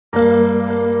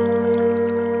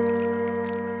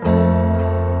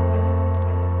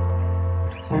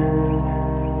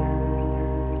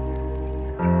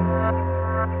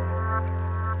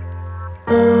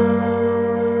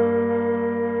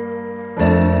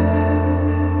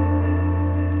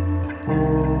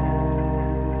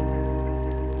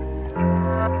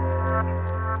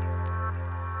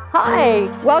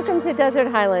Welcome to Desert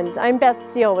Highlands. I'm Beth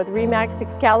Steele with RE/MAX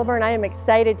Excalibur, and I am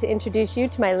excited to introduce you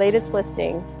to my latest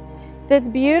listing. This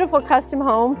beautiful custom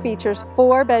home features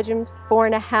 4 bedrooms,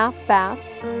 4.5 baths,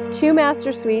 2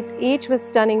 master suites, each with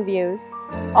stunning views.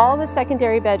 All the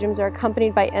secondary bedrooms are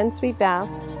accompanied by en-suite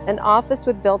baths, an office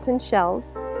with built-in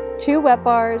shelves, 2 wet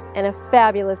bars, and a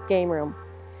fabulous game room.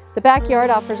 The backyard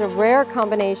offers a rare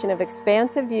combination of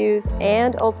expansive views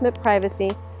and ultimate privacy,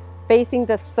 facing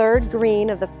the 3rd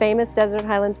green of the famous Desert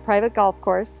Highlands private golf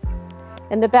course.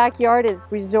 And the backyard is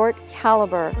resort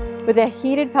caliber with a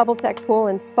heated PebbleTech pool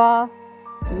and spa,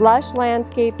 lush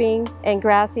landscaping and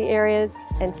grassy areas,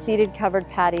 and seated covered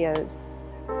patios.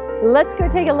 Let's go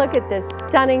take a look at this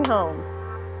stunning home.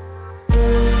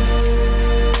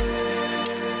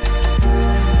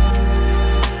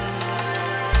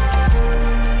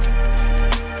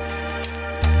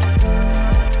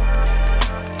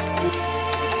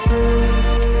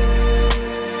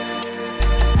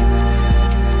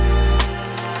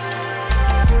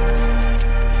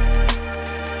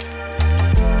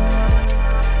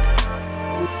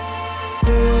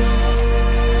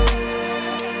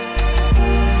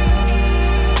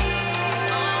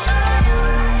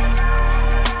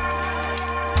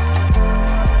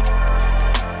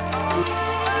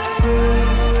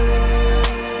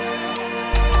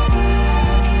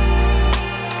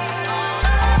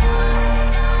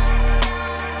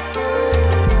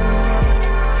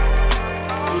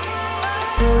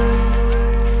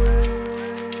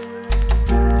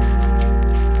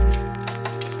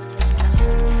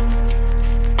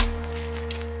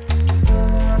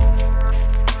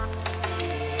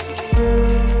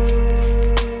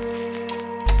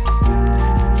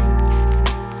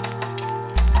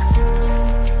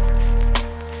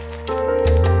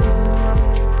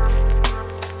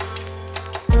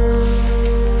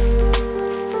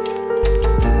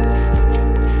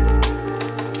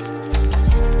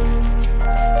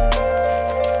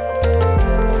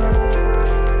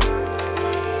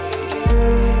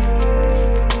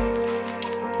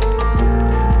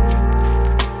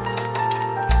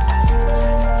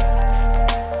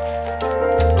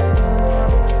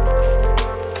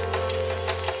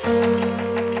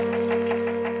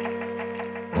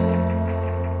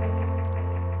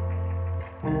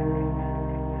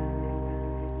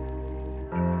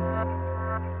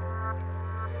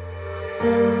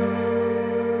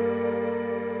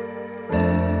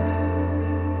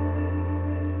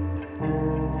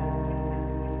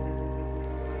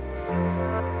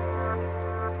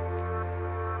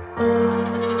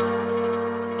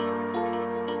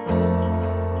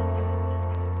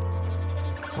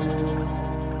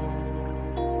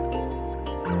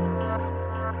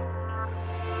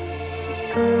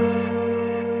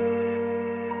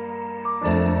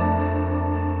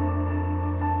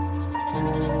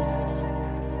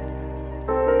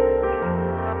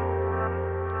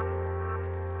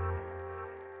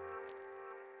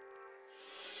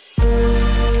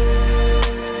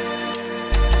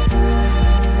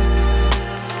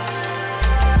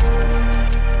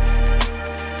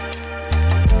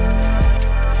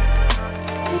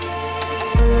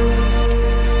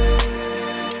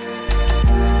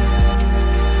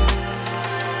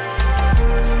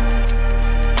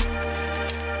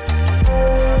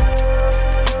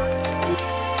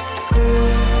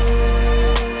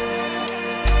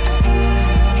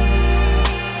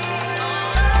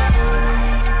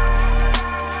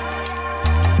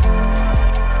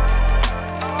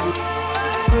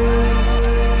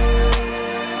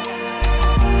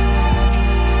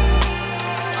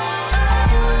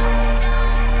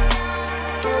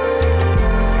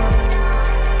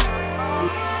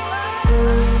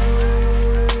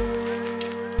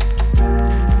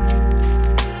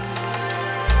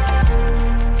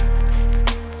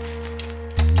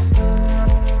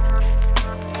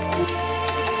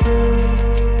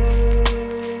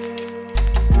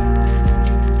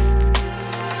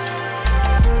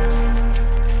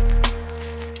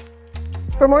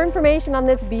 For more information on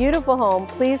this beautiful home,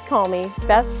 please call me,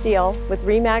 Beth Steele, with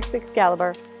RE/MAX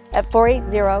Excalibur at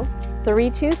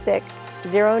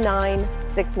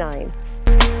 480-326-0969.